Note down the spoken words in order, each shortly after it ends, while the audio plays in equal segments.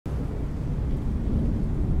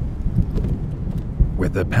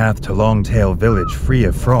With the path to Longtail Village free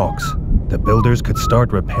of frogs, the builders could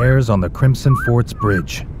start repairs on the Crimson Fort's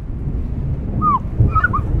bridge.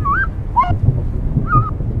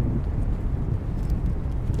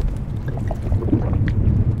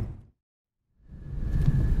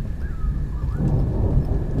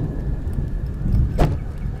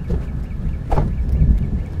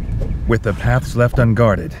 With the paths left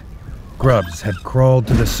unguarded, grubs had crawled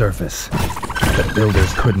to the surface. The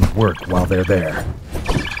builders couldn't work while they're there.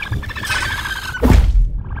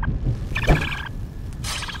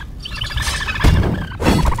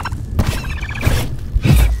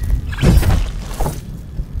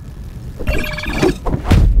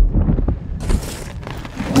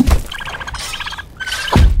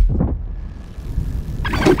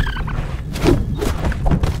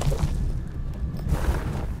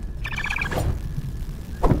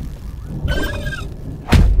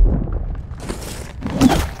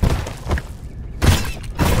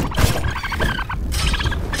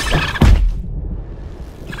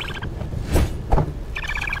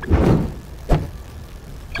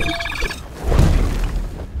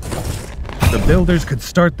 The builders could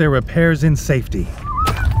start their repairs in safety.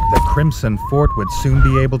 The Crimson Fort would soon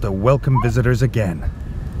be able to welcome visitors again.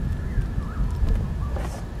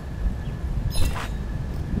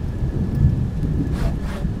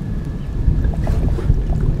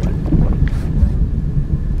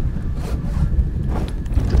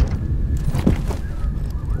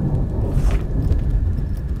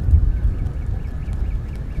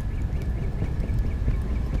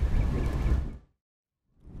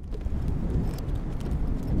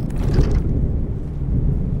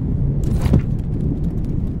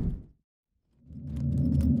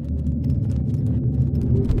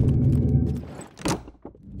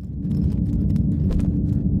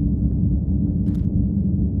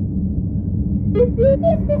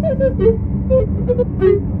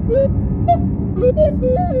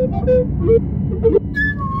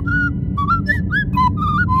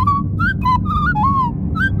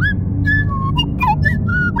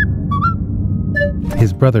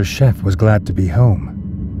 His brother Chef was glad to be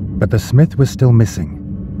home, but the smith was still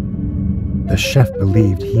missing. The chef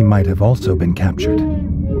believed he might have also been captured.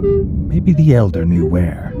 Maybe the elder knew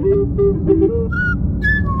where.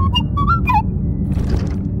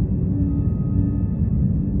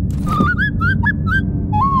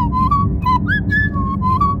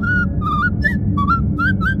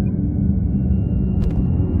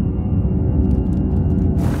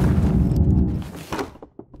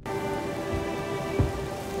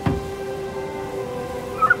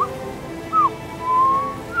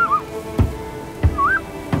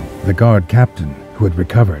 The guard captain, who had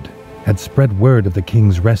recovered, had spread word of the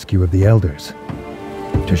king's rescue of the elders.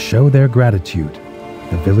 To show their gratitude,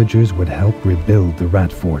 the villagers would help rebuild the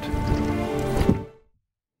rat fort.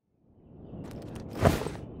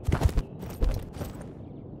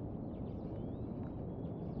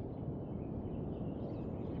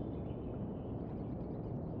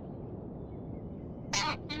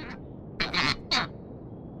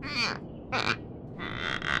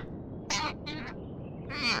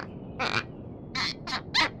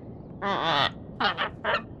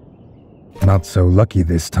 Not so lucky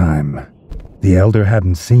this time. The elder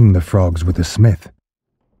hadn't seen the frogs with the smith.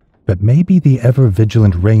 But maybe the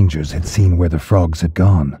ever-vigilant rangers had seen where the frogs had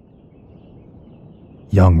gone.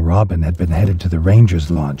 Young Robin had been headed to the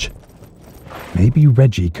ranger's lodge. Maybe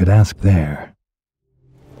Reggie could ask there.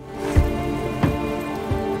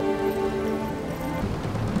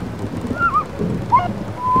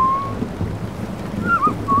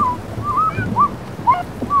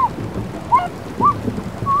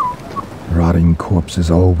 Rotting corpses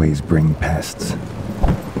always bring pests.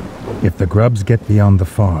 If the grubs get beyond the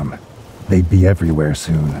farm, they'd be everywhere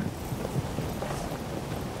soon.